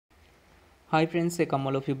Hi friends, welcome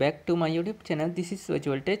all of you back to my YouTube channel. This is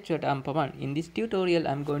Virtual Tech Chat. I'm Pawan. In this tutorial,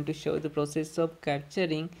 I'm going to show the process of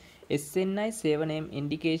capturing SNI 7M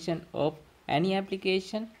indication of any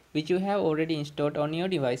application which you have already installed on your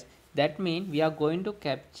device. That means we are going to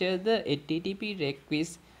capture the HTTP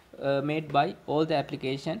request made by all the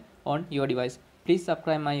application on your device. Please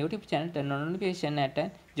subscribe my YouTube channel, turn on notification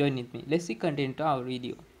and join with me. Let's see continue to our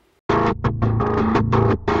video.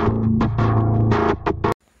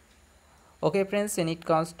 Okay friends, when it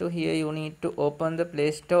comes to here, you need to open the Play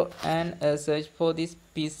Store and search for this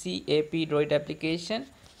PC AP Droid application.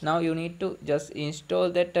 Now you need to just install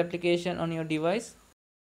that application on your device.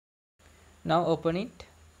 Now open it,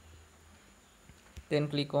 then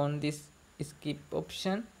click on this skip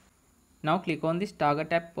option. Now click on this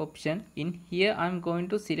target app option. In here I'm going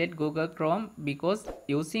to select Google Chrome because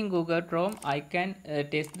using Google Chrome I can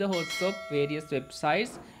test the hosts of various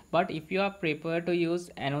websites. But if you are prepared to use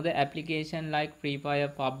another application like Free Fire,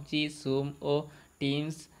 PUBG, Zoom or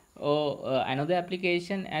Teams or another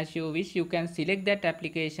application as you wish, you can select that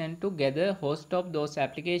application to gather host of those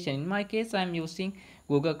applications. In my case I am using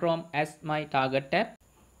Google Chrome as my target app.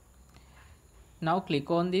 Now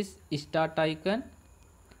click on this start icon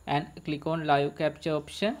and click on live capture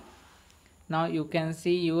option. Now you can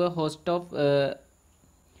see your host of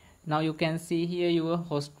now you can see here your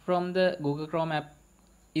host from the Google Chrome app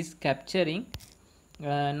is capturing.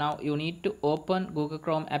 Now you need to open Google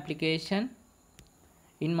Chrome application.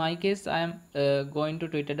 In my case I am going to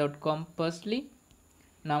twitter.com firstly.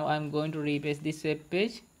 Now I am going to refresh this web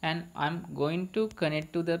page and I am going to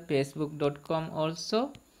connect to the facebook.com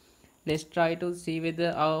also. Let's try to see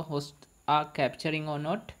whether our hosts are capturing or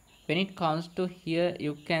not. When it comes to here,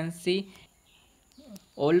 you can see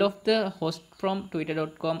all of the hosts from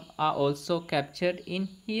twitter.com are also captured in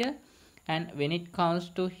here, and when it comes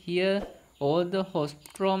to here, all the hosts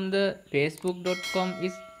from the facebook.com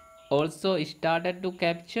is also started to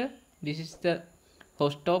capture. This is the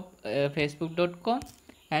host of facebook.com,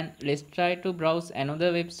 and let's try to browse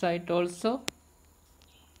another website also.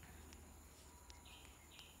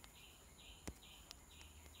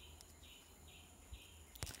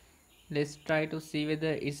 Let's try to see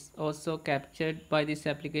whether it's also captured by this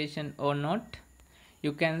application or not.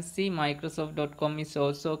 You can see Microsoft.com is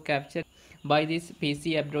also captured by this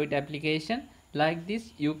PC Android application. Like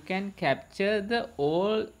this, you can capture the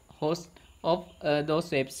all host of those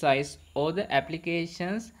websites or the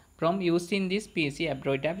applications from using this PC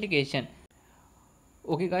Android application.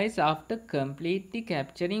 Okay guys, after completely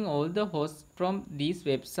capturing all the hosts from these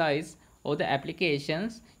websites or the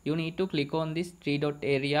applications, you need to click on this three dot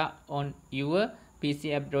area on your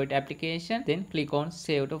PC Android application, then click on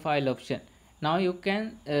save to file option. Now you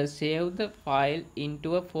can save the file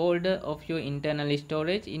into a folder of your internal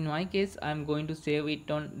storage. In my case I am going to save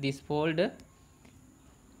it on this folder,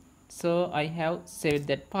 so I have saved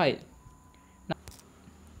that file.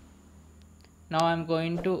 Now I'm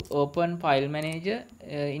going to open file manager.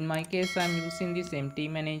 In my case I'm using this empty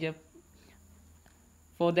manager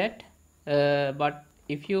for that, but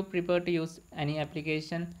if you prefer to use any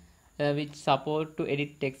application which support to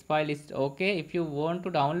edit text file, is okay. If you want to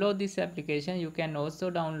download this application, you can also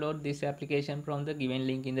download this application from the given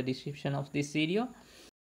link in the description of this video.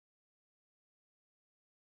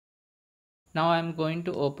 Now I'm going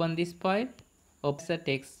to open this file. Open the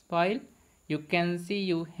text file. You can see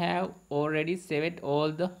you have already saved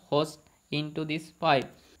all the hosts into this file.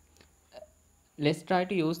 Let's try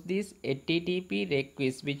to use this HTTP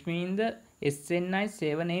request, which means the SNI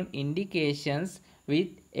 7M indications with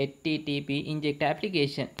HTTP Injector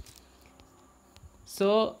application.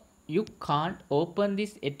 So you can't open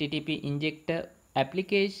this HTTP Injector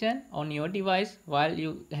application on your device while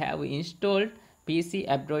you have installed PC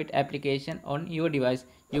Android application on your device.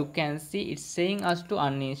 You can see it's saying us to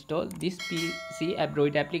uninstall this PC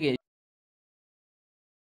Android application.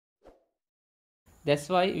 That's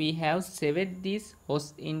why we have saved these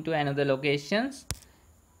hosts into another locations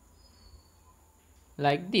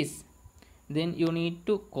like this. Then you need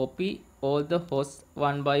to copy all the hosts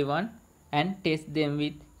one by one and test them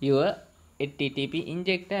with your HTTP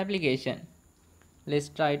Injector application. Let's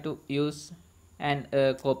try to use and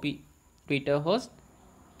copy Twitter host.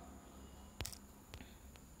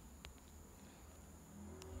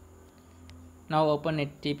 Now open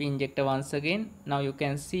HTTP Injector once again. Now you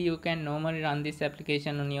can see you can normally run this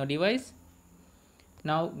application on your device.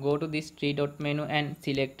 Now go to this three dot menu and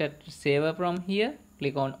select a server from here.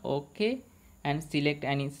 Click on OK and select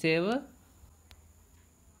any server.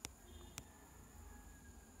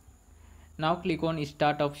 Now click on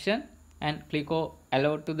start option and click on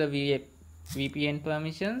allow to the VPN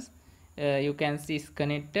permissions. You can see it's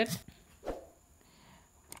connected.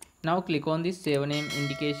 Now click on this save name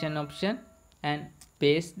indication option and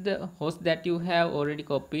paste the host that you have already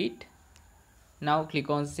copied. Now click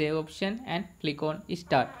on save option and click on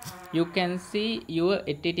start. You can see your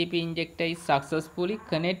HTTP injector is successfully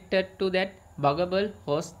connected to that buggable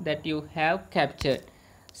host that you have captured.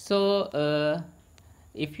 So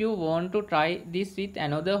if you want to try this with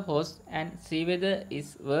another host and see whether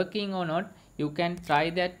it's working or not, you can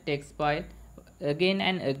try that text file again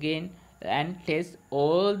and again and test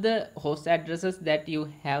all the host addresses that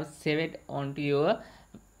you have saved onto your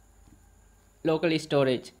local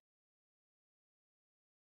storage.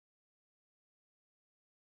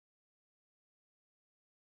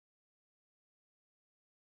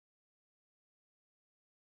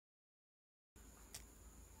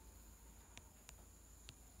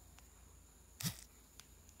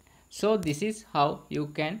 So this is how you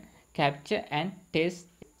can capture and test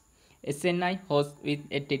SNI host with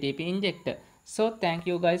HTTP injector. So thank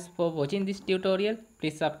you guys for watching this tutorial.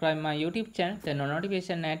 Please subscribe my YouTube channel, turn on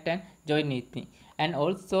notification net and join with me. And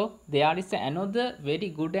also there is another very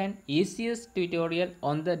good and easiest tutorial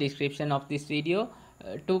on the description of this video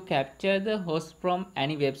to capture the host from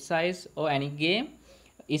any websites or any game.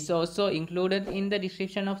 Is also included in the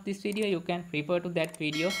description of this video. You can refer to that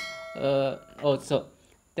video also.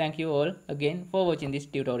 Thank you all again for watching this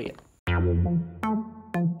tutorial.